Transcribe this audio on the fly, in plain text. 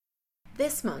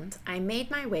This month, I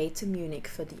made my way to Munich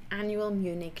for the annual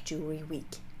Munich Jewellery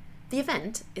Week. The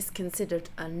event is considered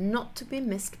a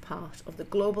not-to-be-missed part of the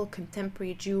global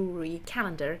contemporary jewellery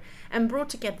calendar and brought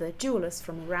together jewellers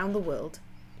from around the world.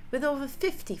 With over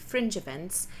 50 fringe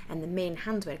events and the main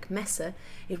Handwerk Messe,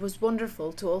 it was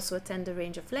wonderful to also attend a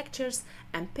range of lectures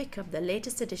and pick up the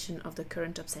latest edition of the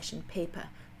Current Obsession paper,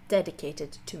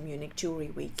 dedicated to Munich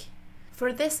Jewellery Week.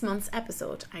 For this month's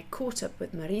episode, I caught up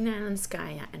with Marina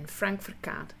Elenskaya and Frank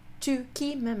Verkade, two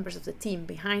key members of the team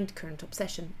behind Current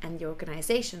Obsession and the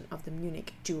organisation of the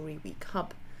Munich Jewellery Week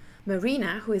Hub.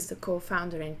 Marina, who is the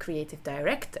co-founder and creative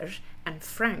director, and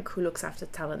Frank, who looks after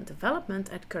talent development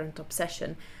at Current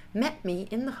Obsession, met me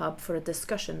in the hub for a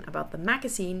discussion about the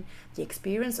magazine, the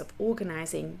experience of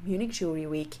organising Munich Jewellery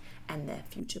Week, and their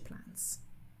future plans.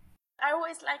 I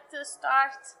always like to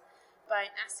start by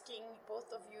asking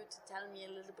both of you to tell me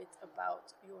a little bit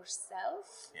about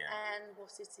yourself and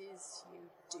what it is you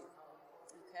do.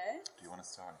 Okay? Do you want to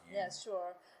start here? Yeah,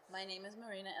 sure. My name is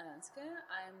Marina Elenskaya.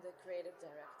 I am the creative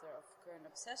director of Current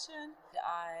Obsession.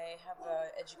 I have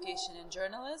an education in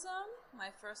journalism.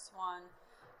 My first one,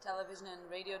 television and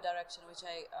radio direction, which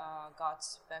I got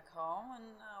back home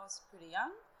when I was pretty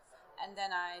young. And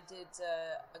then I did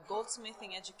a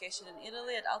goldsmithing education in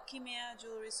Italy at Alchimia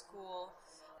Jewelry School.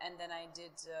 And then I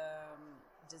did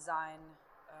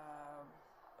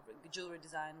jewelry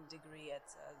design degree at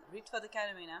Rietveld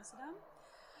Academy in Amsterdam.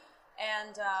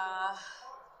 And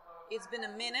it's been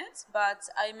a minute, but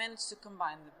I managed to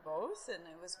combine the both. And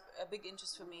it was a big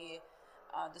interest for me,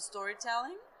 the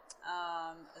storytelling,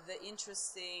 the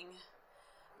interesting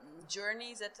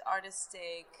journeys that artists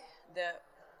take, the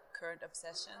current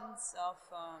obsessions of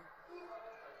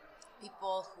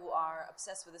people who are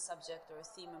obsessed with a subject or a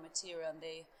theme or material, and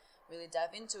they really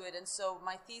dive into it. And so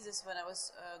my thesis when I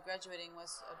was graduating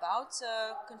was about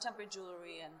contemporary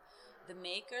jewelry and the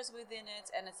makers within it,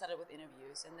 and it started with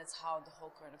interviews, and that's how the whole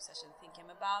Current Obsession thing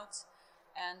came about.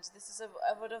 And this is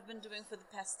what I've been doing for the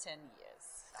past 10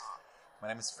 years. My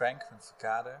name is Frank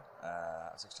Verkade. I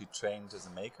was actually trained as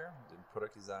a maker in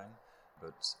product design,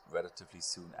 but relatively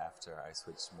soon after I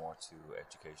switched more to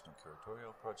educational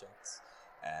curatorial projects.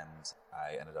 And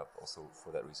I ended up also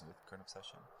for that reason with Current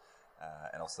Obsession.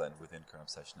 And also within Current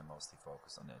Obsession, I mostly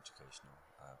focused on the educational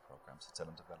programs, so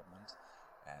talent development.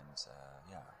 And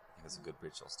I think it's a good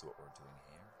bridge also to what we're doing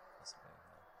here.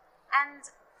 And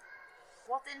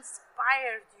what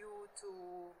inspired you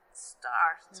to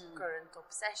start Current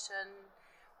Obsession?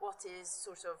 What is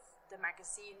sort of the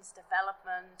magazine's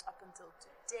development up until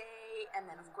today? And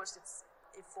then, of course, it's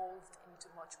evolved into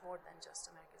much more than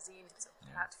just a magazine. It's a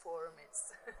platform,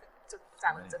 it's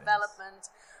talent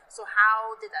development. So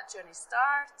how did that journey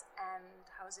start and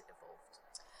how has it evolved?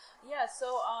 Yeah,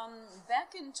 so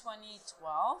back in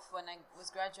 2012, when I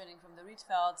was graduating from the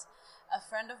Rietveld, a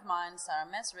friend of mine, Sarah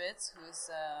Mesritz, who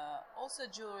is also a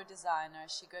jewelry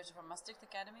designer, she graduated from Maastricht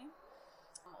Academy.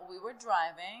 We were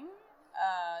driving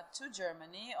to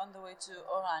Germany on the way to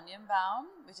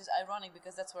Oranienbaum, which is ironic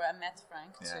because that's where I met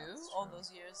Frank too, all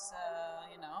those years,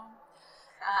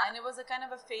 and it was a kind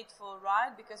of a fateful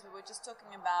ride because we were just talking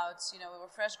about, we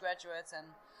were fresh graduates and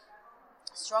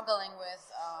struggling with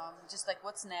just like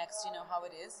what's next, how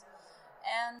it is.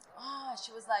 And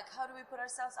she was like, how do we put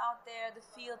ourselves out there, the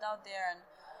field out there? And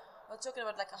we're talking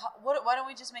about like, why don't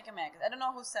we just make a magazine? I don't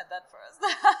know who said that first.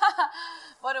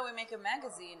 Why don't we make a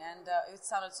magazine? And it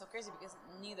sounded so crazy because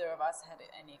neither of us had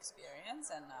any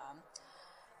experience.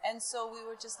 And so we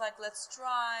were just like, let's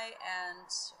try. And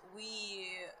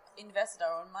we invested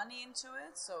our own money into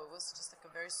it. So it was just like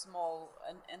a very small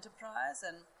enterprise.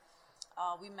 And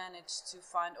we managed to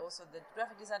find also the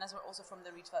graphic designers were also from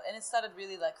the Rietveld. And it started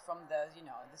really like from the,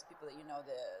 these people that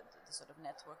the sort of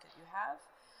network that you have.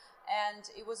 And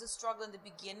it was a struggle in the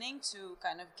beginning to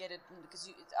kind of get it, because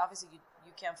obviously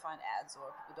you can't find ads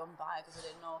or people don't buy because they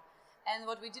didn't know. And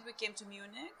what we did, we came to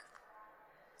Munich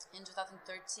in 2013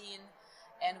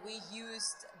 and we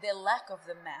used the lack of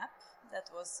the map that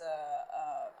was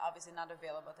obviously not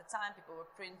available at the time. People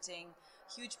were printing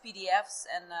huge PDFs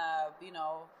and,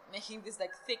 making these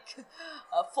like thick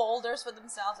folders for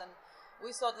themselves. And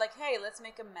we thought like, hey, let's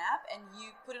make a map and you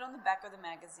put it on the back of the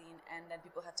magazine and then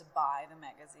people had to buy the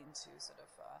magazine to sort of,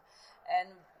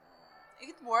 and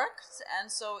it worked.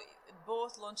 And so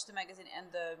both launched the magazine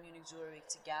and the Munich Jewellery Week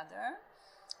together.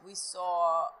 We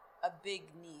saw a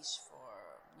big niche for,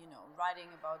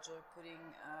 writing about jewelry, putting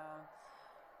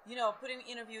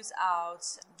interviews out,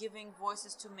 giving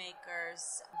voices to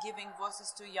makers, giving voices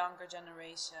to younger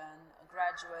generation,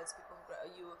 graduates, people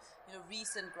who,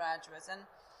 recent graduates. And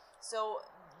so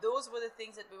those were the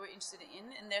things that we were interested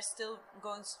in, and they're still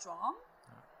going strong.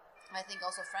 I think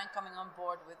also Frank coming on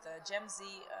board with the GemZ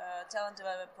talent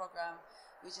development program,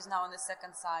 which is now in the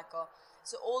second cycle.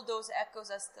 So all those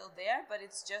echoes are still there, but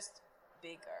it's just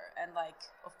bigger. And like,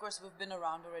 of course, we've been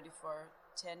around already for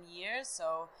 10 years,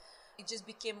 so it just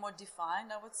became more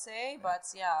defined, I would say. But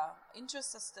yeah,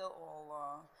 interests are still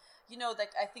all,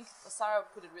 like I think Sarah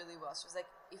put it really well. She was like,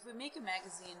 if we make a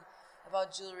magazine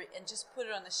about jewelry and just put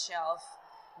it on the shelf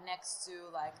next to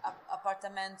like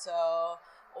Apartamento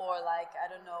or like,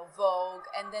 I don't know, Vogue,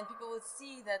 and then people would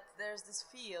see that there's this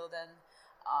field, and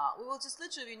we will just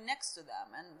literally be next to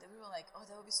them, and we were like, oh,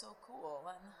 that would be so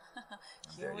cool. And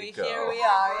here we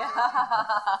are.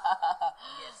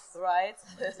 Yes. Right?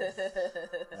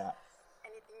 Yeah.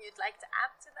 Anything you'd like to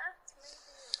add to that,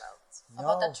 maybe,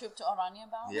 about that trip to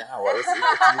Oranienbaum? Yeah, well, it's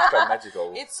quite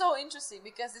magical. It's so interesting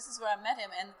because this is where I met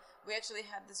him, and we actually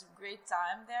had this great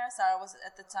time there. Sarah was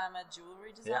at the time a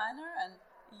jewelry designer, and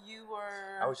you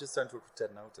were... I was just starting to work for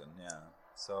Ted Naughton, yeah.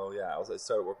 So, yeah, I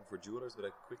started working for jewelers, but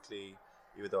I quickly,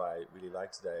 even though I really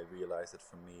liked it, I realized that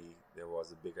for me, there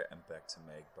was a bigger impact to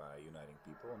make by uniting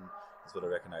people, and that's what I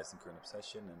recognized in Current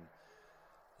Obsession. And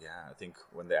yeah, I think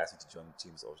when they asked me to join the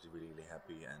team, I was obviously really, really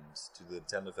happy. And to the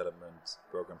talent development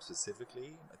program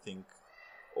specifically, I think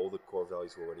all the core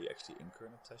values were already actually in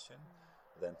Current Obsession.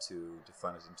 Then to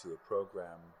define it into a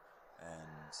program,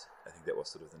 and I think that was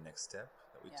sort of the next step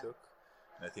that we took.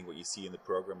 And I think what you see in the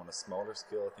program on a smaller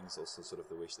scale, I think is also sort of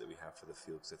the wish that we have for the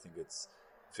field, because I think it's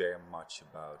very much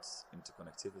about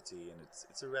interconnectivity, and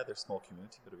it's a rather small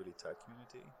community, but a really tight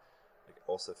community. Like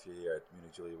also if you're here at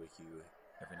Munich Jewellery Week, you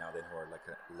every now and then hear like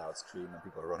a loud scream and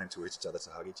people are running towards each other to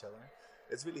hug each other.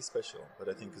 It's really special, but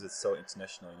I think because it's so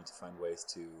international, you need to find ways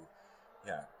to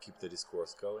keep the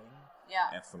discourse going. Yeah.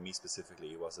 And for me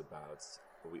specifically, it was about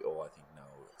what we all, I think,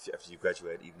 know. After you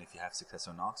graduate, even if you have success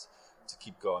or not, to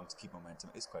keep going, to keep momentum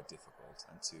is quite difficult.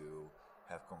 And to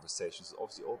have conversations,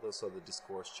 obviously, also the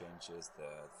discourse changes,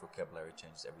 the vocabulary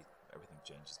changes, everything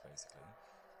changes basically.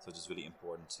 So it's just really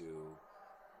important to,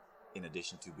 in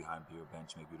addition to behind your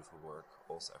bench, make beautiful work,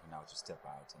 also every now to step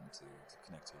out and to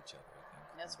connect to each other, I think.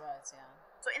 That's right, yeah.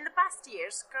 So in the past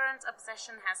years, Current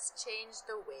Obsession has changed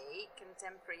the way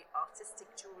contemporary artistic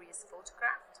jewelry is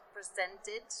photographed,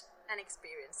 presented, and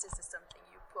experienced. This is something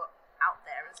you put out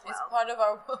there as well. It's part of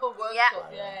our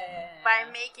workshop. Yeah. By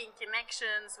making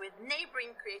connections with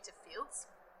neighboring creative fields.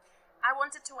 I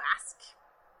wanted to ask,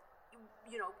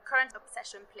 Current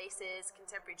Obsession places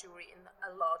contemporary jewelry in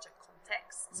a larger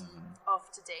context of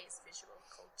today's visual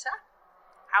culture.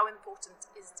 How important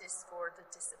is this for the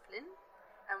discipline?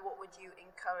 And what would you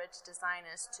encourage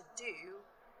designers to do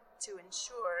to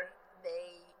ensure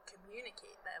they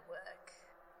communicate their work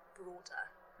broader?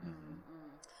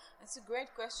 It's a great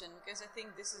question, because I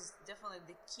think this is definitely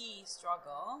the key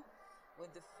struggle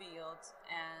with the field,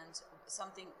 and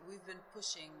something we've been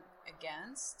pushing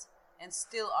against and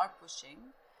still are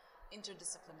pushing: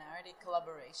 interdisciplinarity,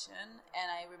 collaboration. And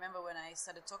I remember when I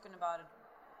started talking about it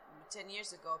 10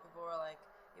 years ago, people were like,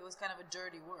 it was kind of a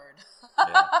dirty word.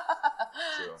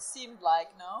 True. Seemed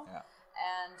like, no? Yeah.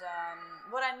 And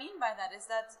what I mean by that is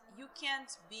that you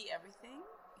can't be everything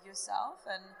yourself,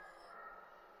 and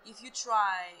if you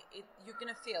try, you're going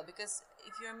to fail, because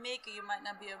if you're a maker, you might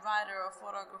not be a writer or a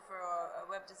photographer or a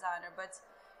web designer, but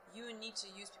you need to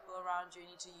use people around you.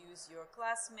 You need to use your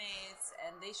classmates,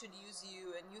 and they should use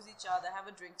you and use each other, have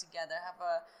a drink together, have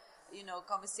a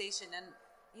conversation, and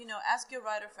ask your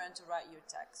writer friend to write your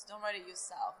text. Don't write it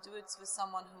yourself. Do it with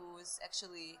someone who is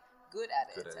actually good at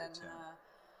it.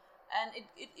 And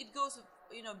it goes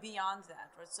beyond that,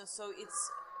 right? So it's,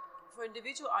 for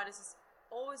individual artists, it's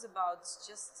always about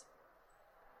just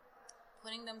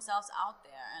putting themselves out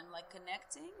there and like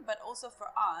connecting. But also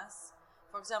for us,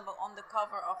 for example, on the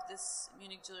cover of this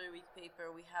Munich Jewellery Week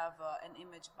paper, we have an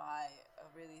image by a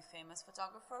really famous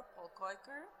photographer, Paul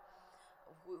Koiker,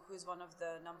 who's one of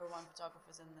the #1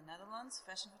 photographers in the Netherlands,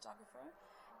 fashion photographer.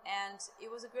 And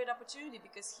it was a great opportunity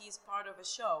because he's part of a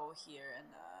show here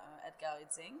at Gallery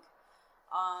Zinc.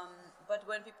 But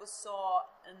when people saw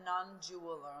a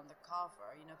non-jeweler on the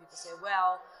cover, people say,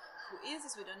 well, who is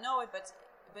this? We don't know it. But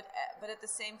at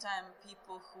the same time,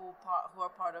 people who are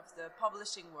part of the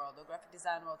publishing world, the graphic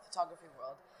design world, photography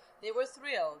world, they were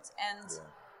thrilled. And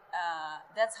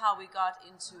that's how we got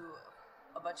into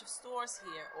a bunch of stores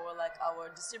here, or like our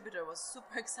distributor was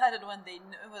super excited when they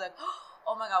knew. We're like,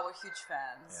 oh my God, we're huge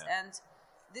fans. And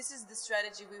this is the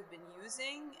strategy we've been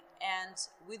using, and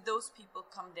with those people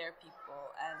come their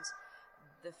people, and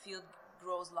the field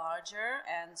grows larger,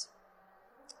 and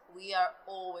we are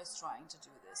always trying to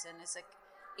do this. And it's like,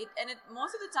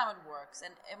 most of the time it works,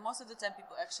 and most of the time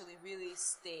people actually really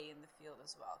stay in the field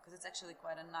as well, because it's actually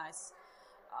quite a nice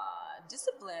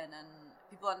discipline, and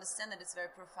people understand that it's very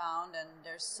profound and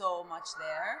there's so much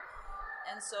there.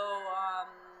 And so,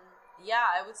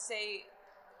 I would say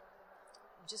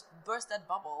just burst that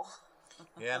bubble.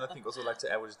 Yeah, and I think also like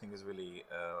to add, which I think is really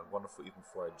wonderful even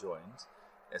before I joined,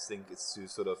 I think it's to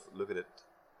sort of look at it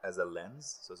as a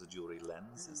lens, so as a jewelry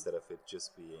lens, instead of it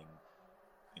just being,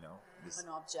 An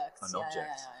object. An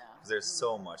object. Because there's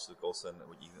so much, like also, and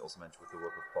what you also mentioned with the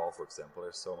work of Paul, for example,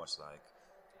 there's so much like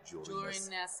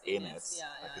jewelryness in it,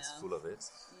 it's full of it.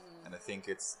 And I think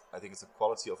it's a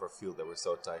quality of our field that we're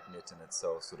so tight knit, and it's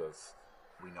so sort of,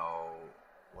 we know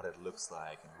what it looks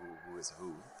like and who is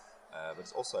who. But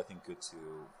it's also, I think, good to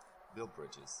build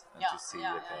bridges and to see,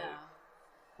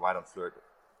 why don't flirt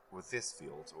with this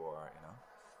field, or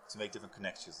to make different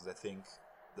connections. And I think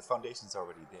the foundation's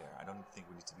already there. I don't think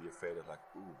we need to be afraid of like,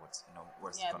 ooh, where's it going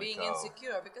to go? Being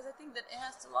insecure, because I think that it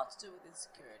has a lot to do with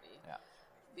insecurity. Yeah.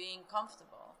 Being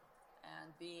comfortable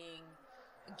and being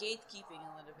gatekeeping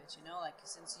a little bit, like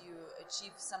since you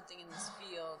achieve something in this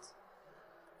field,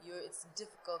 it's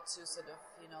difficult to sort of,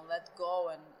 let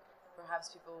go, and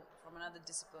perhaps people from another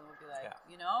discipline will be like,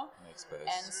 make space.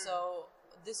 And so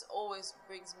this always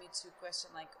brings me to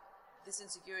question, like, this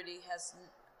insecurity has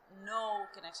no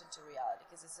connection to reality,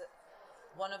 because it's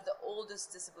one of the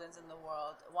oldest disciplines in the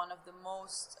world, one of the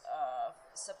most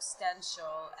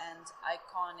substantial and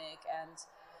iconic, and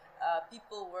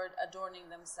people were adorning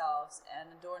themselves and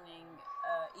adorning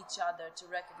each other to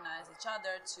recognize each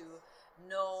other, to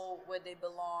know where they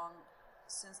belong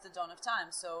since the dawn of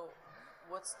time. So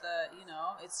what's the,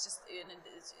 it's just,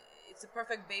 it's a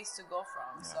perfect base to go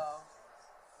from. So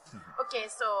Okay,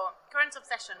 so current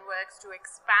obsession works to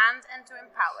expand and to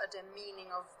empower the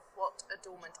meaning of what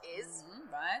adornment is.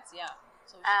 Right, yeah.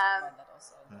 So we should talk about that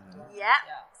also. Yeah.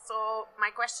 So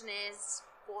my question is,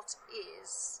 what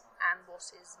is and what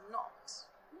is not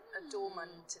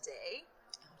adornment today?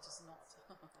 Which is not.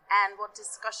 And what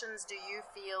discussions do you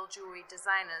feel jewelry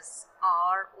designers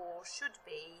are or should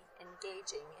be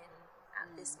engaging in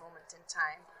at this moment in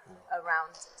time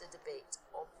around the debate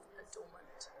of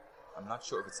adornment? I'm not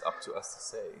sure if it's up to us to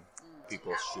say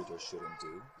people should or shouldn't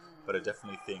do, but I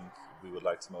definitely think we would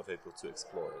like to motivate people to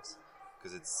explore it,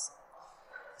 because it's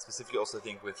specifically also, I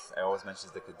think, I always mention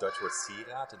like the Dutch word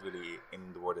sieraad, it really,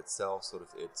 in the word itself, sort of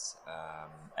it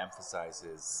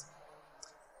emphasizes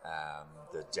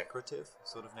the decorative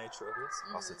sort of nature of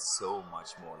it. Also, it's so much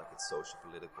more, like it's social,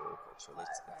 political, cultural,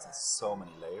 it's so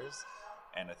many layers.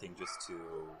 And I think just to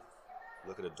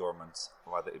look at adornment,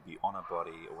 whether it be on a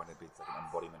body or whether it be like an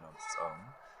embodiment of its own,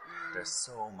 there's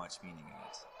so much meaning in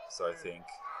it. So I think,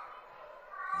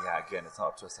 again, it's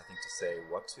not up to us, I think, to say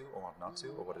what to or what not to,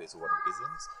 or what it is or what it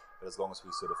isn't. But as long as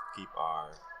we sort of keep our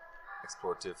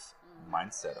explorative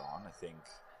mindset on, I think,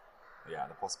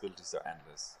 the possibilities are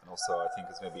endless. And also, I think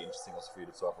it's maybe interesting also for you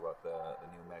to talk about the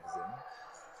new magazine.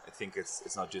 I think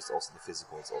it's not just also the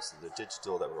physical, it's also the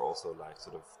digital that we're also like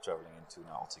sort of traveling into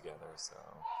now altogether. So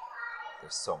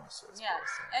there's so much to explore.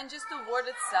 Yeah, and just the word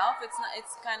itself,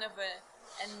 it's kind of a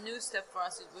new step for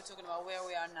us. We're talking about where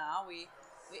we are now. We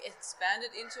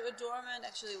expanded into adornment.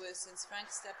 Actually, since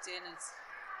Frank stepped in, it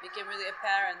became really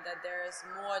apparent that there is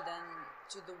more than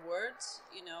to the words,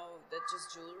 that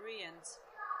just jewelry. And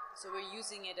so we're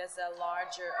using it as a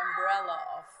larger umbrella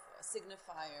of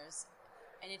signifiers.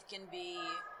 And it can be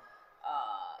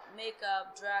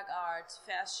makeup, drag art,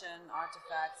 fashion,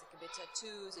 artifacts. It could be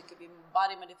tattoos. It could be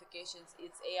body modifications.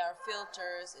 It's AR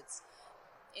filters. It's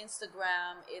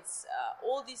Instagram. It's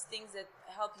all these things that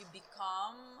help you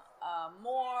become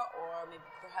more, or maybe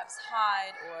perhaps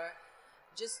hide, or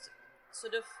just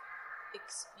sort of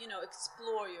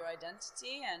explore your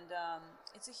identity. And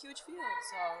it's a huge field.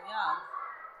 So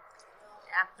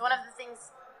one of the things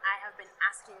I have been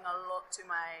asking a lot to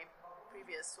my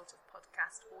previous sort of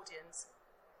podcast audience,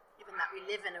 given that we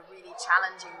live in a really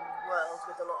challenging world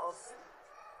with a lot of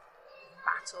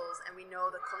battles, and we know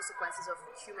the consequences of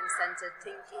human-centered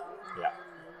thinking.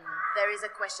 There is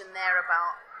a question there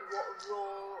about what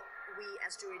role we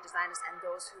as jewelry designers and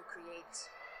those who create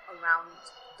around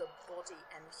the body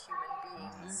and human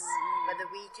beings, whether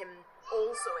we can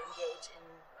also engage in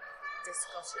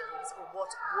discussions, or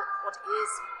what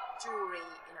is jewelry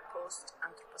in a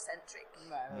post-anthropocentric,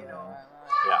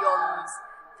 beyond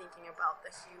thinking about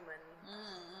the human.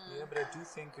 Yeah, but I do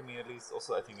think, at least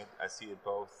also, I think I see it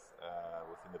both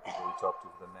within the people we talk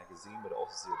to for the magazine, but I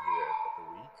also see it here at the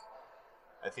week.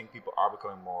 I think people are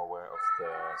becoming more aware of the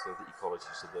ecology,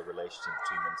 so the relationship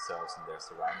between themselves and their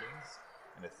surroundings.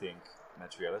 And I think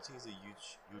materiality is a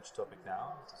huge topic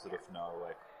now, to sort of know,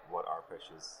 like, what are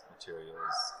precious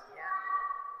materials,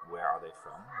 where are they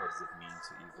from, what does it mean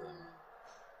to even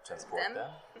transport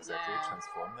them, exactly, Yeah.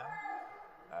 transform them,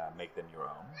 make them your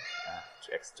own,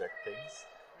 to extract things.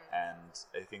 And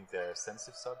I think they're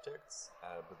sensitive subjects,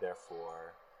 but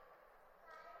therefore,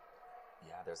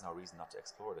 there's no reason not to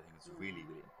explore it. I think it's really,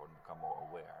 really important to become more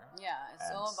aware. Yeah,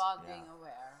 it's all about being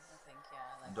aware, I think,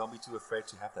 And don't be too afraid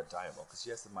to have that dialogue, because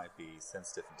yes, it might be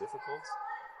sensitive and difficult,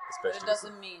 but especially. it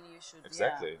doesn't mean you should.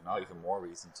 Exactly. Now even more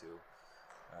reason to.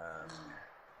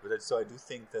 So I do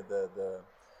think that the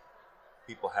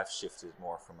people have shifted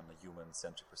more from a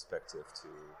human-centric perspective to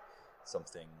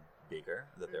something bigger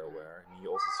that they're aware. And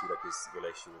you also see like this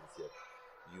relationship with the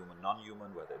human,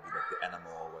 non-human, whether it be like the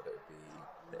animal, whether it be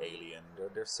the alien.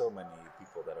 There's so many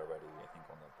people that are already, I think,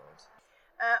 on that boat.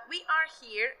 We are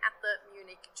here at the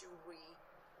Munich Jewellery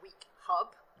Week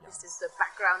Hub. This is the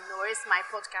background noise my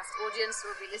podcast audience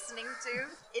will be listening to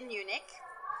in Munich.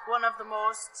 One of the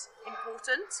most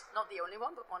important, not the only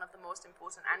one, but one of the most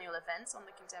important annual events on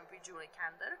the contemporary jewellery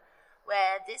calendar,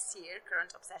 where this year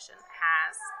Current Obsession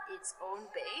has its own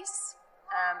base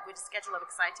with a schedule of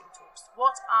exciting talks.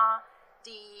 What are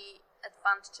the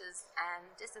advantages and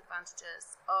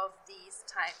disadvantages of these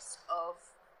types of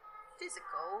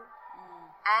physical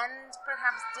and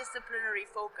perhaps disciplinary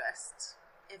focused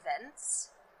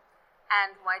events,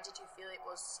 and why did you feel it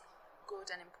was good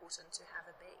and important to have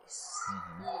a base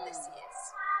for this year's?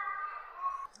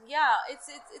 Yeah,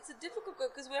 it's a difficult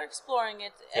because we're exploring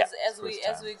it as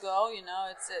we go. You know,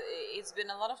 it's been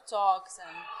a lot of talks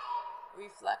and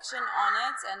reflection on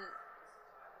it, and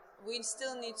we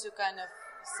still need to kind of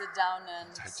sit down and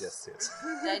digest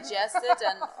it,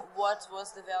 and what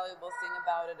was the valuable thing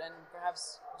about it, and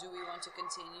perhaps do we want to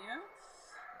continue?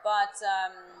 But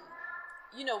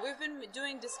you know, we've been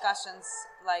doing discussions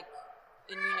like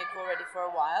in Munich already for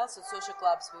a while. So social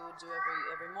clubs we would do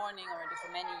every morning already for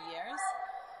many years.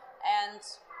 And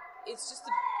it's just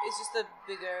a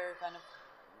bigger kind of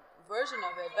version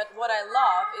of it. But what I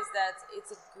love is that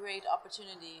it's a great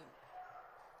opportunity.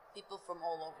 People from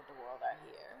all over the world are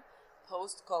here.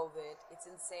 Post-COVID, it's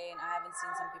insane. I haven't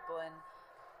seen some people in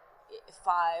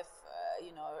 5,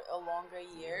 or longer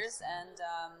years. And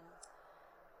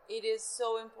it is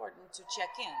so important to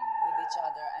check in with each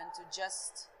other and to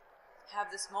just have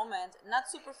this moment,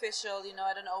 not superficial,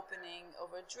 at an opening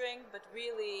over a drink, but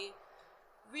really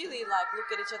like look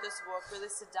at each other's work,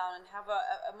 really sit down and have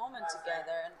a moment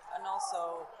together and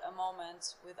also a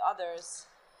moment with others.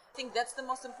 I think that's the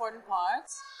most important part.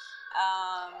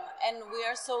 And we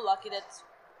are so lucky that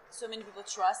so many people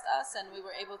trust us, and we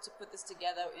were able to put this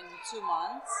together in 2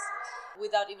 months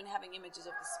without even having images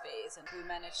of the space. And we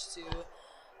managed to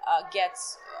get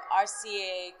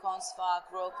RCA,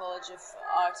 Consvac, Royal College of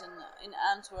Art in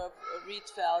Antwerp,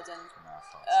 Rietveld, and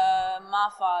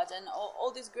Mafat, and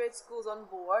all these great schools on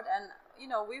board. And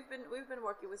we've been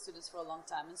working with students for a long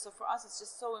time, and so for us it's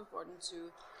just so important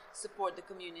to support the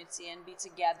community and be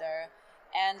together.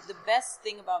 And the best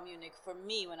thing about Munich for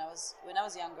me when I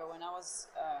was younger, when I was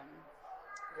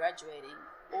graduating,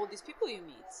 all these people you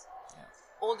meet.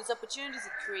 All these opportunities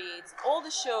it creates, all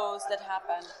the shows that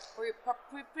happen,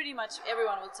 pretty much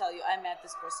everyone will tell you, I met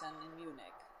this person in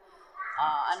Munich.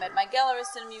 I met my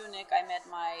gallerist in Munich, I met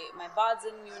my buds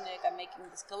in Munich, I'm making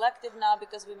this collective now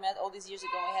because we met all these years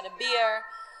ago, we had a beer.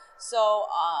 So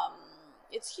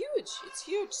it's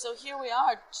huge. So here we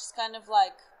are, just kind of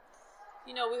like,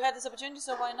 we had this opportunity,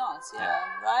 so why not?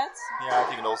 Right? Yeah,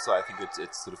 I think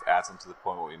it sort of adds on to the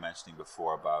point what we were mentioning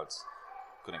before about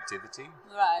connectivity.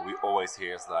 Right. We always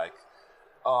hear it's like,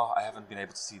 oh, I haven't been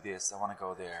able to see this, I want to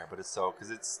go there, but it's so,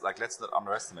 because it's like, let's not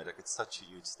underestimate, like it's such a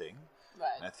huge thing.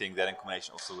 Right. And I think that in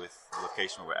combination also with the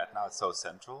location where we're at now, it's so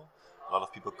central. A lot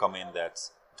of people come in that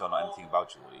don't know anything about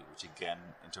jewelry, which again,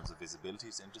 in terms of visibility,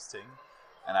 is interesting.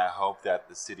 And I hope that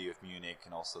the city of Munich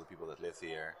and also the people that live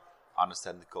here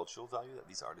understand the cultural value that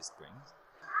these artists bring.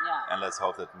 Yeah. And let's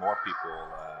hope that more people,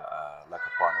 like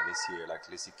a partner this year, like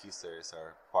Lissy Kiester is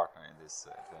our partner in this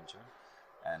adventure,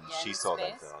 and she saw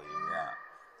that value. Yeah.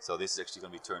 So this is actually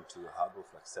going to be turned to a hub of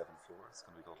like 7 floors. It's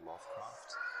going to be called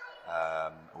Lovecraft.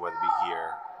 Whether it be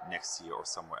here next year or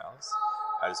somewhere else,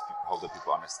 I just hope that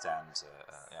people understand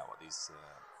what these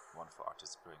wonderful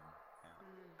artists bring.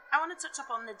 I want to touch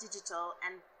upon the digital,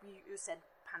 and you said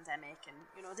pandemic, and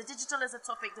the digital is a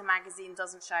topic the magazine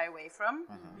doesn't shy away from.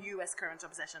 You as Current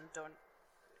Obsession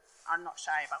are not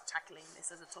shy about tackling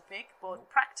this as a topic, but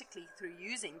practically through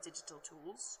using digital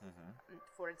tools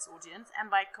for its audience,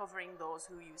 and by covering those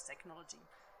who use technology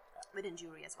within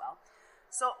jewelry as well.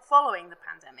 So following the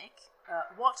pandemic,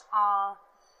 what are,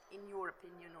 in your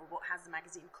opinion, or what has the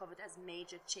magazine covered as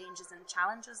major changes and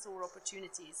challenges or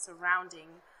opportunities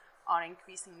surrounding our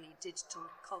increasingly digital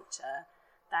culture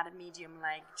that a medium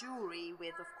like jewelry,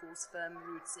 with of course firm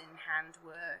roots in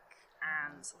handwork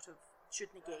and sort of should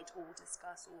negate or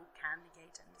discuss, or can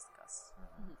negate and discuss.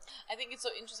 I think it's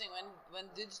so interesting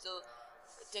when digital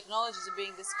technologies are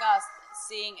being discussed,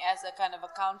 seeing as a kind of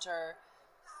a counter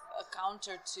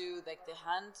to like the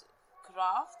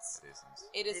handcrafts.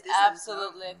 It isn't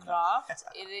absolutely a craft.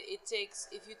 It takes,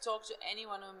 if you talk to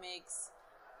anyone who makes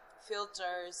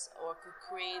filters or who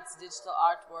creates digital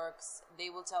artworks, they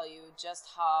will tell you just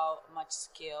how much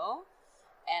skill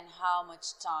and how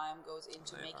much time goes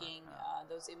into making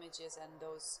those images and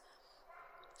those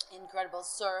incredible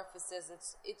surfaces.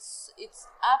 It's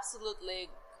absolutely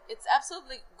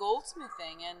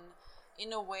goldsmithing, and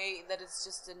in a way that it's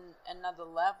just another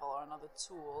level or another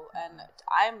tool. And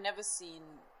I've never seen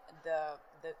the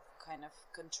kind of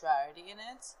contrariety in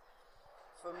it.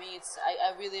 For me,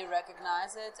 I really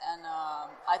recognize it, and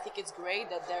I think it's great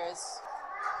that there is,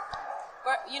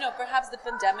 perhaps the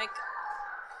pandemic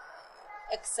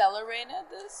accelerated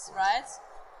this, right?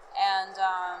 And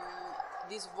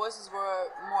these voices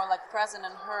were more like present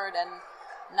and heard, and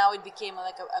now it became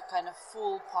like a kind of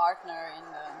full partner in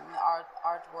the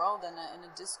art world and in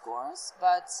a discourse.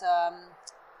 But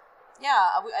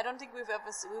I don't think we've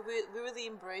ever we really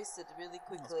embraced it really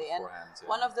quickly. And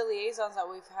one of the liaisons that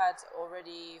we've had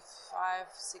already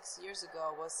 5-6 years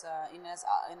ago was Ines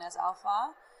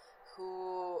Alpha,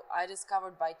 who I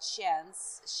discovered by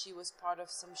chance. She was part of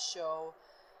some show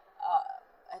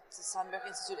at the Sandberg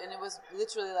Institute, and it was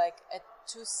literally like a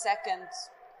 2-second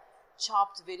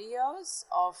chopped videos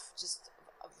of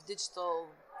digital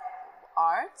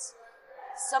art.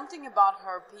 Something about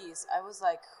her piece, I was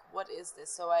like, what is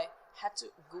this? So I had to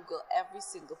Google every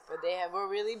single were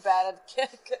really bad at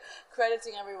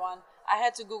crediting everyone. I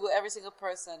had to Google every single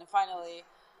person, and finally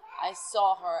I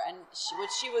saw her, and what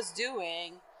she was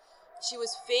doing, she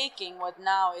was faking what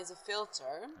now is a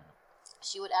filter.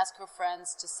 She would ask her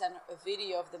friends to send a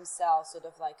video of themselves, sort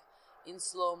of like in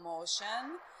slow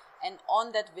motion, and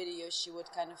on that video she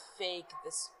would kind of fake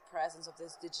this presence of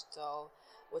this digital,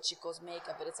 what she calls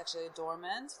makeup, but it's actually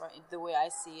adornment, right, the way I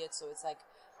see it. So it's like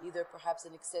either perhaps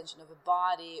an extension of a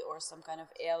body or some kind of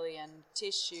alien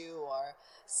tissue or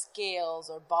scales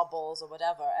or bubbles or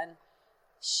whatever. And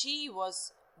she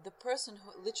was the person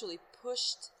who literally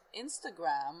pushed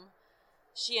Instagram,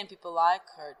 she and people like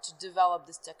her, to develop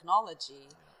this technology,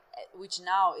 which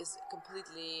now is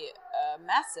completely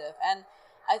massive. And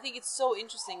I think it's so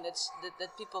interesting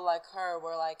that people like her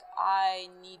were like, I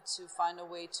need to find a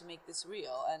way to make this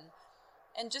real,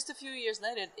 and just a few years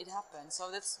later it happened.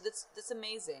 So that's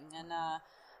amazing, and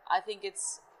I think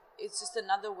it's just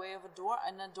another way of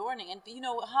adorning. And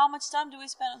how much time do we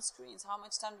spend on screens? How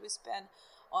much time do we spend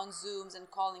on Zooms and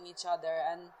calling each other?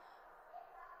 And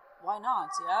why not?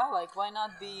 Yeah, like why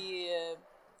not be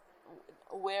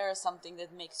aware of something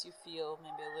that makes you feel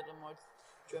maybe a little more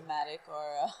dramatic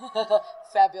or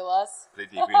fabulous.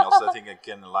 Completely agree. And also I think,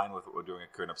 again, in line with what we're doing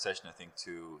at Current Obsession, I think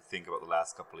to think about the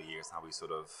last couple of years, how we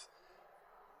sort of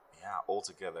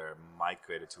altogether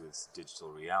migrated to this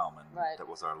digital realm, and that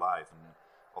was our life. And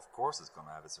of course it's going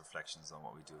to have its reflections on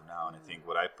what we do now. And I think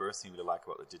what I personally really like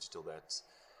about the digital, that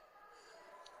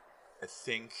I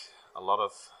think a lot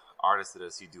of artists that I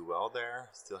see do well there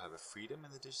still have a freedom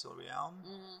in the digital realm.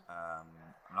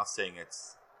 I'm not saying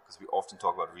it's, because we often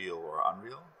talk about real or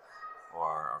unreal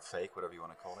or fake, whatever you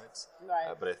want to call it.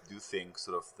 Right. But I do think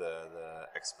sort of the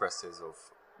expressiveness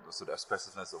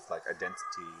of like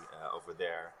identity over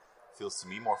there feels to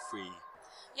me more free.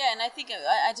 Yeah, and I think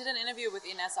I did an interview with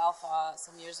Ines Alpha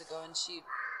some years ago, and she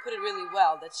put it really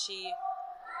well, that she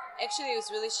actually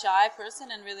was a really shy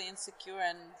person and really insecure,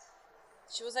 and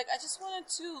she was like, I just wanted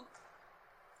to,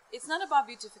 it's not about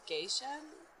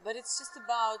beautification, but it's just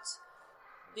about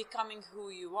becoming who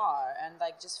you are, and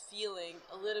like just feeling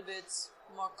a little bit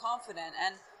more confident,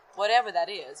 and whatever that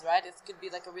is, right? It could be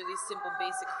like a really simple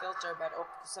basic filter, but or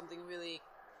something really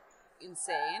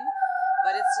insane,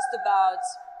 but it's just about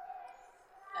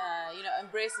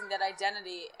embracing that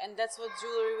identity, and that's what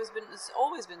jewelry has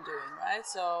always been doing, right?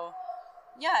 So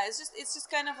yeah, it's just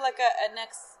kind of like a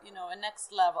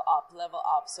next level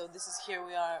up. So this is here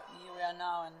we are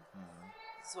now, and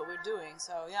that's what we're doing.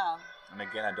 So yeah. And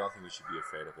again, I don't think we should be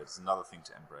afraid of it. It's another thing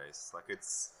to embrace. Like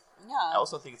it's. Yeah. I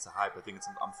also think it's a hype. I think it's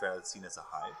unfair that it's seen as a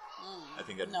hype. I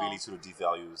think it really sort of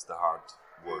devalues the hard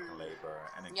work and labor,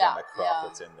 and again, the craft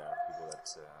that's in there, people that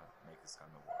make this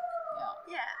kind of work.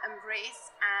 Yeah,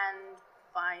 embrace, and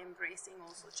by embracing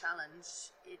also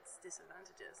challenge its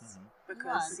disadvantages.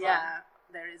 Because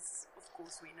there is, of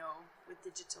course, we know with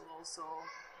digital also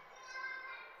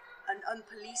an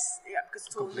unpoliced, because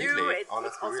it's all Completely. new, it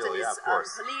Let's be often real. is Yeah, of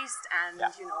course. unpoliced, and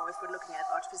Yeah. if we're looking at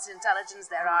artificial intelligence,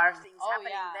 there are things Oh,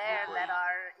 happening yeah. there Totally. that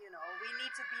are, we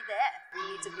need to be there. We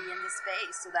need to be in the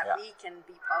space so that Yeah. we can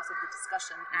be part of the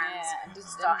discussion and and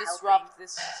start disrupt helping.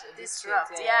 this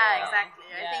Disrupt, shit. exactly.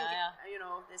 I think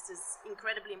this is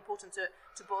incredibly important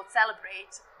to both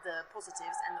celebrate the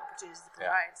positives and the opportunities it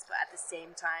provides, but at the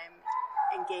same time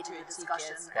engage in the Critique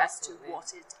discussion it, as to absolutely.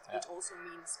 what it also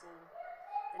means for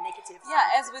the negative Yeah,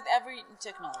 side. as with every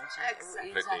technology.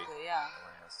 Exactly, yeah.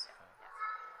 Awareness.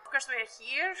 Of course, we're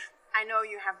here. I know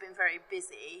you have been very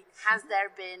busy. Has there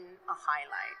been a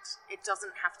highlight? It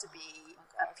doesn't have to be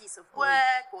a piece of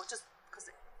work or just because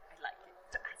I like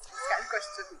it to ask this kind of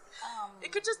question.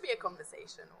 It could just be a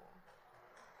conversation.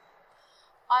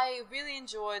 I really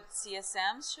enjoyed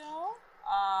CSM's show.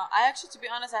 I actually, to be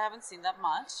honest, I haven't seen that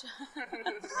much.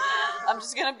 I'm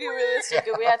just gonna be realistic.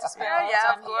 We had to spend a lot of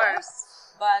time of course.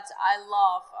 here. But I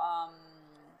love.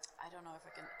 I don't know if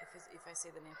I can, if I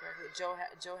say the name correctly.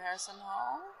 Jo Harrison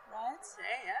Hall, right?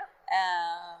 Yeah.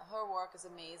 Her work is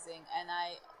amazing, and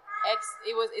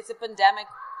it's a pandemic,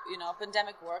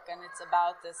 pandemic work, and it's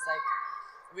about this like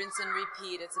rinse and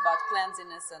repeat. It's about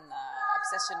cleanliness and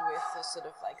obsession with sort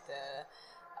of like the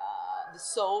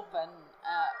soap, and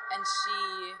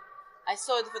I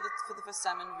saw it for the first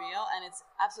time in real, and it's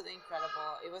absolutely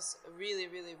incredible. It was really,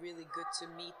 really, really good to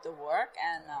meet the work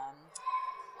and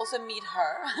also meet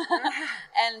her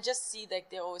and just see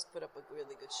that they always put up a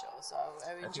really good show. So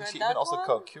I enjoyed that. I think she even also one.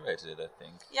 co-curated it, I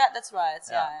think. Yeah, that's right.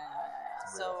 Yeah.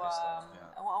 Really So,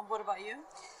 what about you?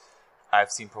 I've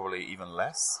seen probably even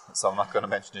less, so I'm not going to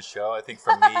mention the show. I think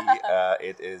for me,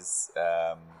 it is,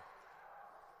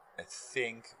 I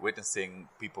think, witnessing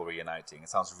people reuniting. It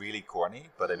sounds really corny,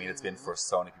 but I mean, it's been for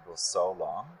so many people so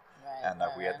long. Right, And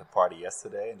we had the party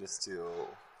yesterday, and just to,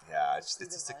 it's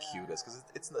just the cutest, because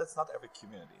it's not every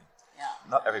community. Yeah.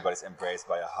 Not everybody's embraced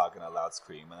by a hug and a loud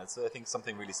scream, and it's, I think,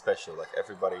 something really special. Like,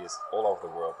 everybody is all over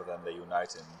the world, but then they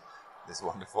unite in this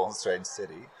wonderful and strange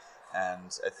city.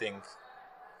 And I think,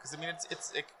 because I mean,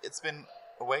 it's been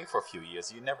away for a few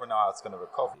years. You never know how it's going to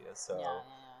recover. So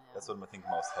that's what I'm, I think,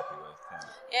 most happy with.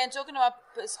 Yeah, and talking about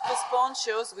postponed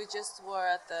shows, we just were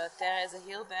at the Therese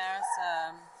Hilbert's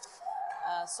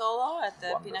solo at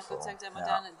the Pinakothek der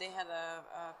Moderne. They had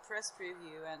a press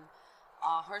preview, and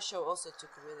her show also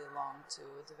took really long to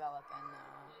develop, and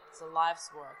it's a life's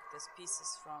work. There's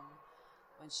pieces from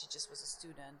when she just was a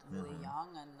student, really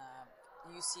young, and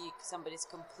you see somebody's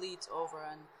complete over,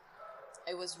 and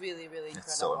it was really, really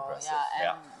incredible. It's so impressive.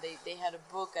 Yeah, and they had a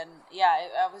book, and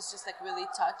I was just like really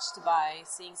touched by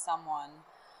seeing someone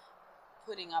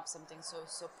putting up something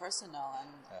so personal,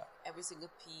 and every single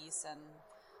piece, and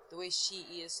the way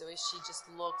she is, the way she just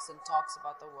looks and talks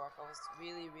about the work. I was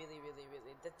really, really, really,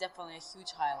 really, that's definitely a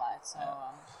huge highlight. So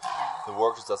the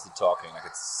work just does the talking. Like,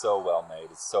 it's so well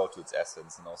made. It's so to its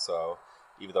essence, and also,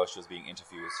 even though she was being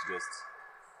interviewed, she just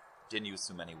didn't use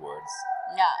too many words.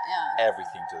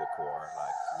 Everything to the core.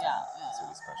 Like, it's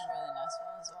really special. Really nice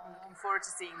one as well. I'm looking forward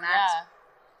to seeing that.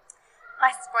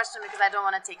 Last question, because I don't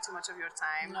want to take too much of your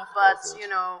time. No, but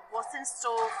what's in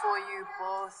store for you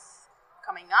both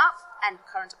coming up and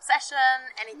current obsession?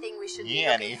 Anything we should be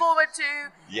looking forward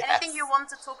to? Yes. Anything you want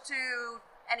to talk to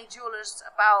any jewelers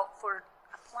about for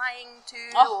applying to?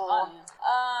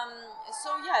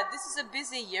 This is a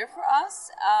busy year for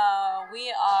us.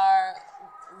 We are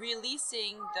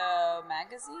releasing the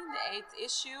magazine, the 8th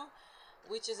issue,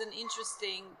 which is an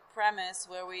interesting premise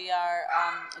where we are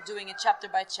doing it chapter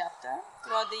by chapter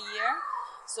throughout the year.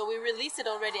 So we released it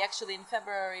already actually in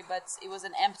February, but it was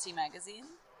an empty magazine.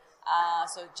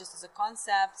 So just as a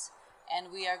concept,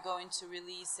 and we are going to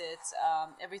release it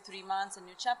every 3 months, a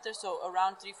new chapter. So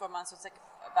around 3-4 months, so it's like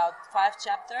about 5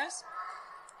 chapters.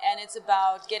 And it's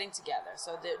about getting together.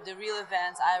 So the real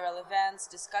events, IRL events,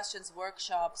 discussions,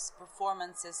 workshops,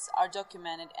 performances are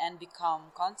documented and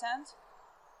become content.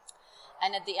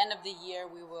 And at the end of the year,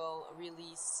 we will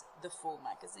release the full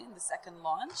magazine, the second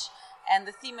launch. And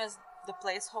the theme is the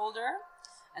placeholder.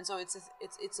 And so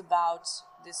it's about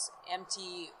this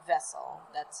empty vessel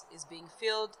that is being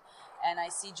filled. And I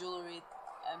see jewelry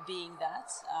being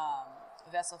that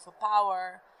vessel for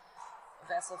power,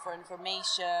 vessel for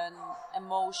information,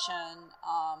 emotion,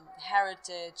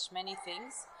 heritage, many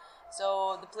things.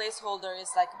 So the placeholder is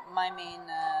like my main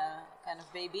kind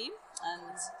of baby, and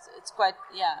it's quite,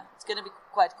 it's going to be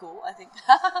quite cool, I think.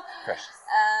 Precious.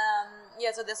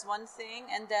 So that's one thing,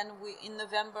 and then in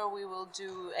November we will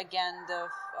do again the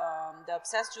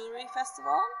Obsessed Jewellery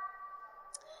Festival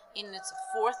in its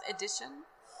 4th edition.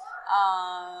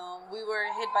 We were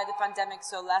hit by the pandemic,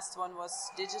 so last one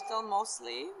was digital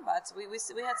mostly, but we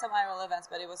had some IRL events,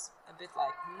 but it was a bit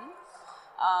like,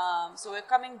 so we're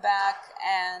coming back,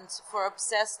 and for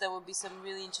Obsessed there will be some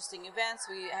really interesting events.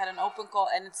 We had an open call,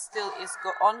 and it still is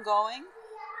ongoing,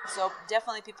 so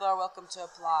definitely people are welcome to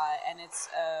apply, and it's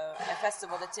a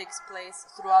festival that takes place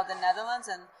throughout the Netherlands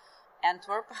and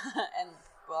Antwerp, and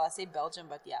well, I say Belgium,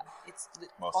 but yeah, it's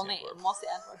mostly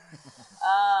Antwerp.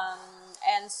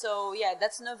 And so, yeah,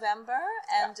 that's November,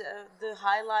 and the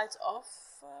highlight of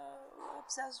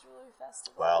Obsessed Jewellery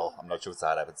Festival. Well, I'm not sure what's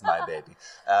highlight, but it's my baby.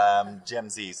 Gem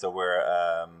Z, so we're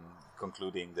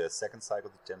concluding the second cycle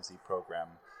of the Gem Z program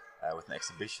with an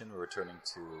exhibition. We're returning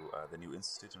to the new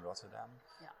institute in Rotterdam.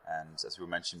 Yeah. And as we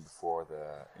mentioned before,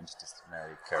 the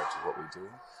interdisciplinary character of what we do.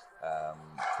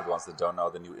 For the ones that don't know,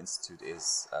 the new institute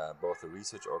is both a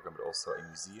research organ but also a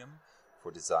museum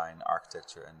for design,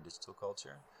 architecture and digital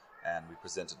culture. And we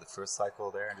presented the first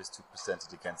cycle there, and just to present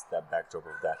it against that backdrop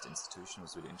of that institution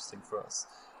was really interesting for us.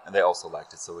 And they also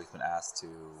liked it, so we've been asked to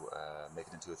make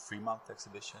it into a 3-month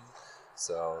exhibition.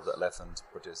 So the 11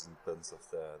 participants of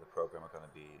the program are going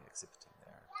to be exhibiting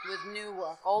there. With new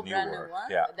work, all brand new work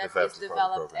yeah, that is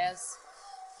developed as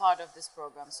part of this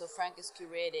program. So Frank is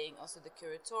curating also the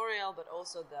curatorial, but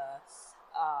also the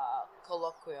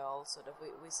colloquial. Sort of,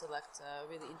 we select a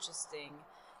really interesting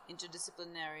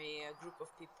interdisciplinary group of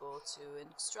people to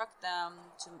instruct them,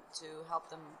 to help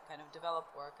them kind of develop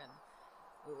work, and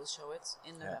we will show it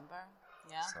in November.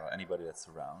 Yeah. So anybody that's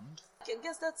around. I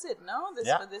guess that's it. No,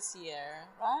 for this year,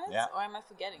 right? Yeah. Or am I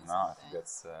forgetting something? No, I think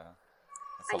that's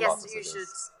I guess you should.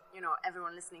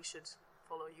 Everyone listening should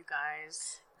follow you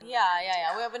guys.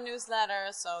 Yeah. We have a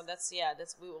newsletter, so that's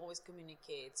we always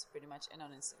communicate pretty much, and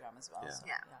on Instagram as well. Yeah,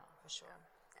 so, for sure.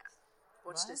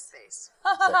 Watch this space.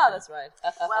 That's right.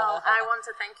 Well, I want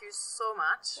to thank you so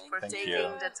much for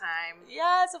taking the time.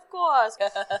 Yes, of course.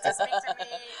 To speak to me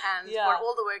and for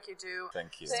all the work you do.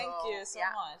 Thank you. Thank you so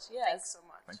much. Yes. Thanks so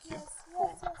much. Thank you.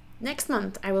 Yes. Next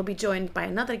month, I will be joined by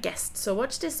another guest, so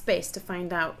watch this space to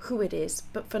find out who it is.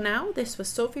 But for now, this was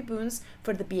Sofie Boons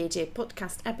for the BHA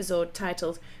podcast episode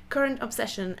titled Current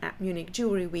Obsession at Munich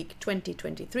Jewellery Week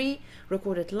 2023,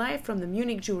 recorded live from the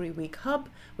Munich Jewellery Week Hub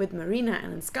with Marina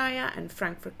Elenskaya and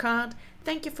Frank Verkaad.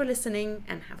 Thank you for listening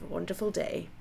and have a wonderful day.